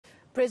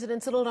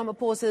President Cyril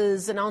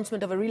Ramaphosa's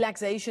announcement of a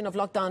relaxation of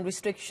lockdown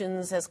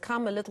restrictions has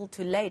come a little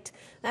too late.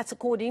 That's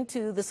according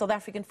to the South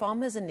African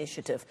Farmers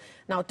Initiative.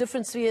 Now,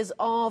 different spheres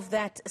of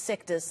that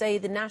sector say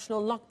the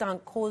national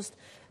lockdown caused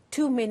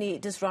too many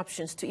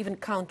disruptions to even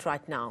count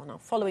right now. Now,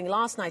 following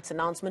last night's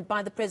announcement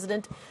by the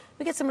President,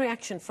 we get some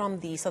reaction from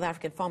the South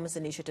African Farmers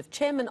Initiative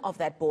chairman of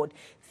that board,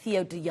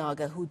 Theo de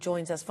Jager, who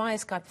joins us via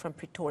Skype from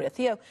Pretoria.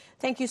 Theo,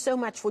 thank you so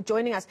much for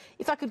joining us.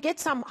 If I could get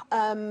some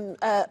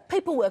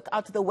paperwork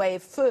out of the way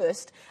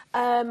first.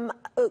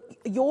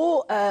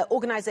 Your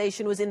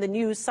organisation was in the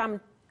news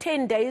some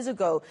 10 days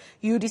ago.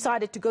 You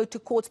decided to go to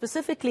court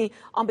specifically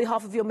on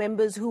behalf of your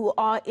members who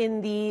are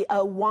in the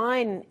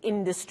wine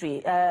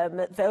industry,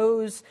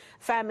 those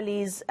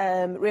families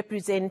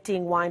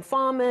representing wine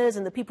farmers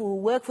and the people who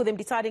work for them,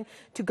 deciding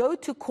to go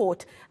to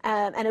court,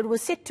 and it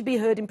was set to be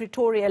heard in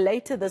Pretoria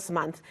later this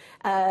month,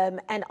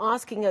 and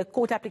asking a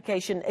court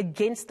application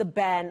against the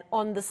ban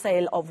on the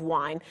sale of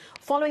wine.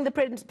 Following the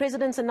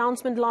President's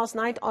announcement last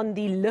night on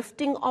the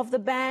lifting of the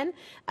ban,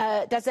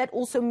 does that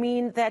also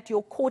mean that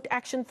your court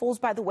action falls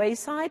by the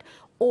wayside,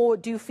 or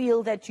do you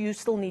feel that you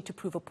still need to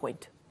prove a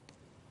point?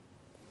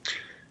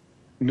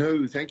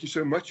 No, thank you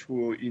so much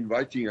for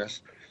inviting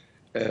us.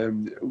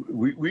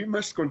 We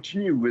must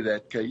continue with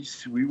that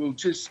case. We will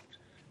just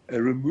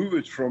remove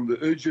it from the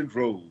urgent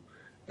role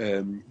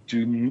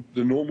to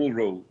the normal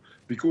role,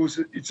 because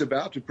it's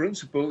about a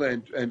principle,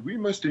 and we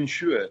must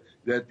ensure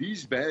that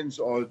these bans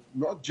are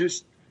not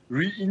just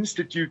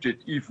reinstituted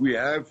if we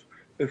have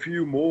a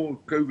few more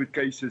COVID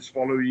cases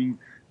following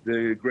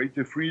the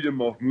greater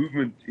freedom of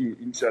movement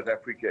in South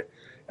Africa.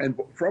 And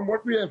from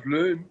what we have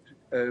learned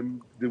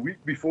the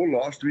week before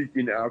last week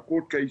in our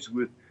court case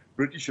with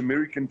British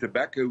American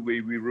Tobacco,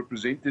 where we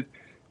represented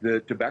the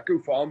tobacco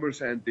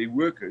farmers and their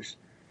workers,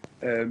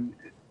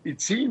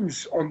 it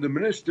seems on the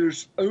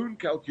minister's own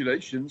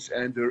calculations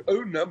and her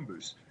own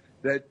numbers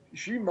that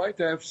she might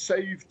have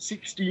saved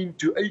 16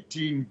 to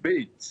 18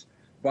 beds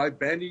by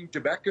banning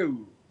tobacco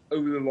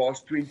over the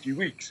last 20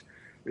 weeks.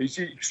 It's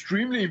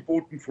extremely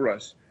important for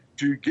us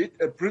to get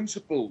a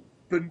principle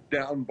pinned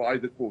down by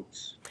the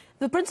courts.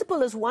 The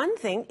principle is one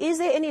thing. Is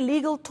there any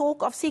legal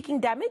talk of seeking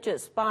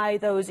damages by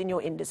those in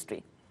your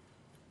industry?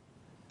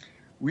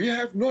 We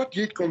have not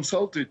yet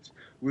consulted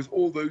with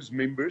all those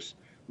members.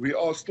 We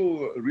are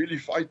still really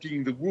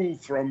fighting the wool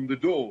from the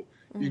door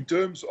in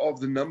terms of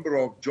the number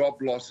of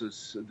job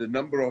losses, the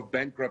number of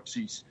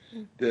bankruptcies.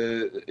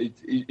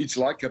 It's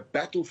like a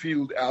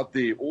battlefield out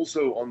there,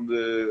 also on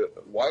the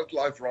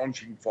wildlife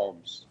ranching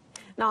farms.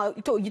 Now,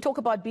 you talk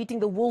about beating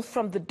the wolf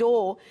from the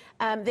door.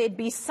 There'd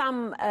be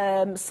some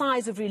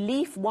sighs of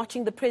relief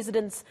watching the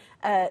President's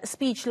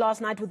speech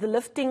last night with the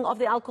lifting of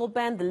the alcohol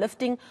ban, the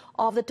lifting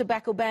of the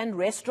tobacco ban,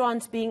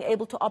 restaurants being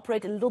able to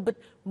operate a little bit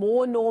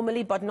more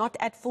normally, but not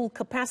at full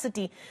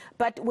capacity.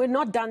 But we're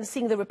not done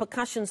seeing the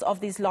repercussions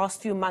of these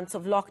last few months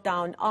of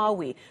lockdown, are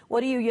we?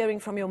 What are you hearing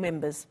from your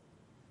members?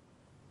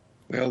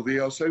 Well,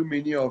 there are so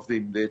many of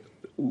them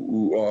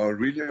who are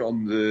really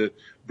on the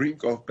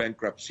brink of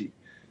bankruptcy.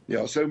 There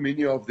are so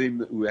many of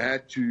them who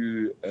had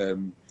to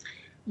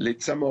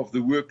let some of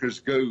the workers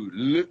go.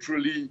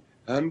 Literally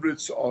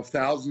hundreds of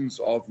thousands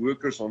of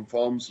workers on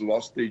farms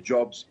lost their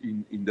jobs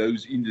in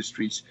those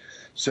industries.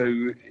 So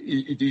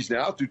it is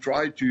now to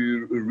try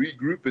to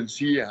regroup and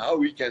see how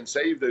we can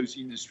save those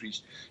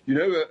industries. You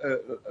know,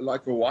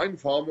 like a wine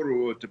farmer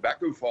or a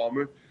tobacco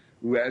farmer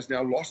who has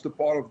now lost a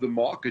part of the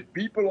market,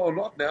 people are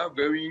not now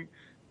going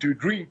to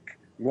drink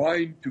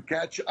wine to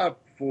catch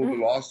up for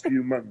the last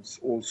few months,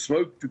 or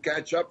smoke to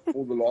catch up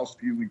for the last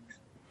few weeks.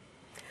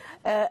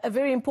 A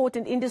very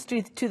important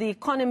industry to the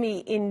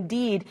economy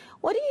indeed.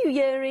 What are you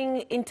hearing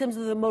in terms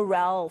of the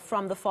morale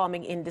from the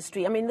farming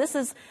industry? I mean, this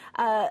is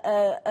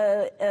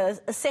a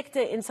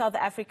sector in South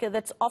Africa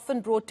that's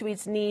often brought to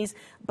its knees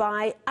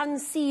by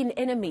unseen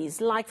enemies.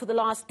 Like for the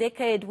last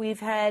decade, we've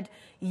had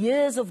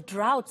years of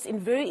droughts in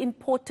very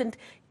important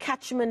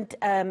catchment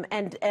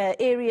and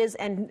areas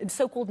and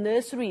so-called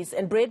nurseries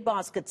and bread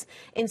baskets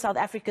in South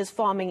Africa's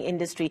farming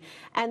industry.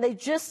 And they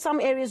some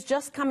areas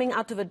just coming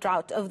out of a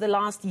drought over the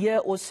last year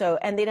or so,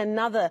 and then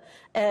another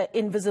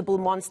invisible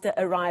monster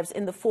arrives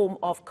in the form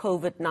of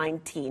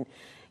COVID-19.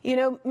 You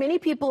know, many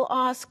people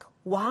ask,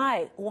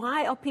 why?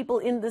 Why are people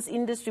in this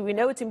industry? We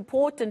know it's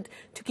important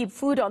to keep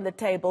food on the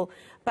table,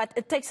 but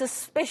it takes a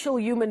special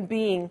human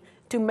being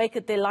to make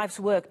it their life's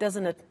work,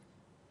 doesn't it?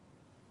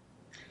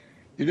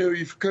 You know,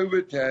 if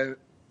COVID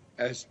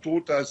has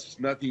taught us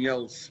nothing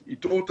else,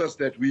 it taught us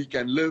that we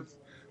can live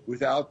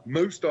without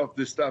most of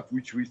the stuff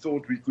which we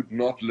thought we could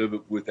not live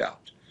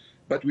without.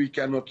 But we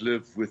cannot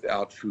live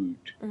without food.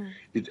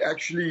 It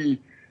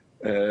actually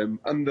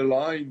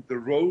underlined the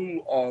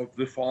role of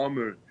the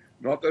farmer,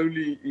 not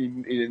only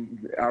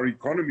in our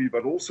economy,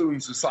 but also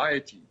in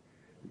society.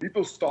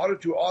 People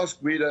started to ask,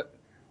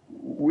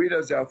 where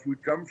does our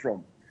food come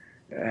from?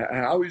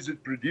 How is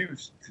it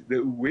produced?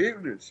 The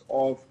awareness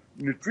of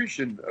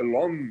nutrition,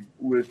 along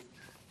with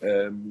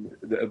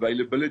the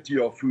availability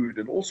of food,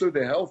 and also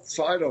the health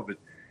side of it,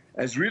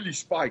 has really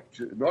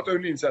spiked, not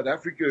only in South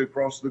Africa,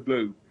 across the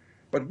globe.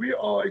 But we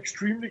are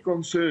extremely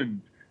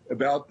concerned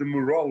about the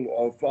morale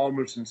of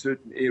farmers in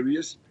certain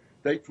areas.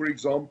 Take, for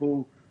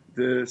example,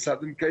 the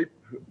Southern Cape,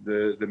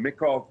 the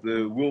mecca of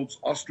the world's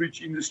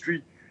ostrich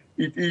industry.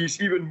 It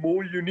is even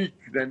more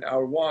unique than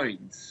our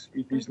wines.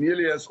 It is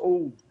nearly as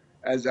old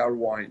as our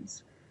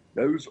wines.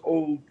 Those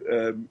old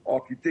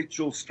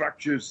architectural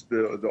structures,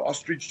 the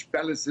ostrich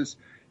palaces,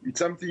 it's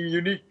something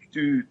unique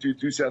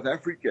to South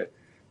Africa.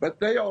 But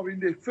they are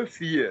in their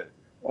 5th year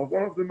of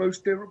one of the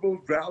most terrible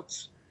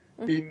droughts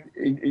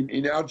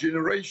in our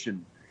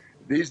generation.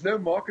 There's no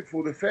market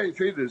for the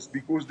feathers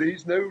because there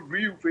is no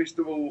Rio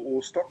Festival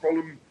or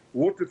Stockholm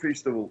Water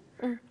Festival.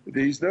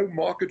 There is no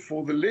market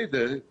for the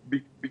leather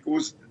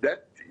because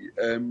that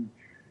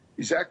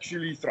is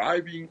actually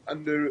thriving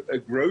under a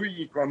growing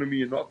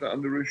economy and not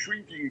under a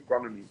shrinking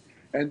economy.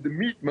 And the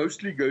meat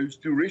mostly goes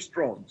to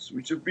restaurants,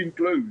 which have been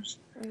closed.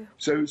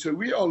 So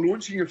we are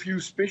launching a few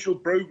special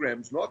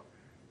programs, not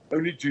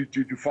only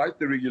to fight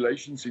the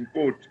regulations in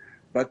court,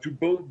 but to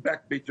build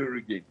back better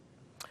again.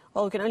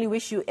 Well, we can only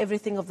wish you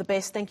everything of the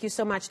best. Thank you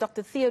so much.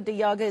 Dr. Theo de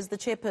Jager is the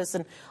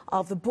chairperson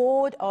of the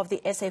board of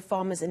the SA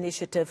Farmers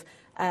Initiative,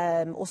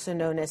 also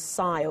known as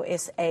SAI or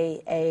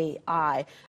SAAI.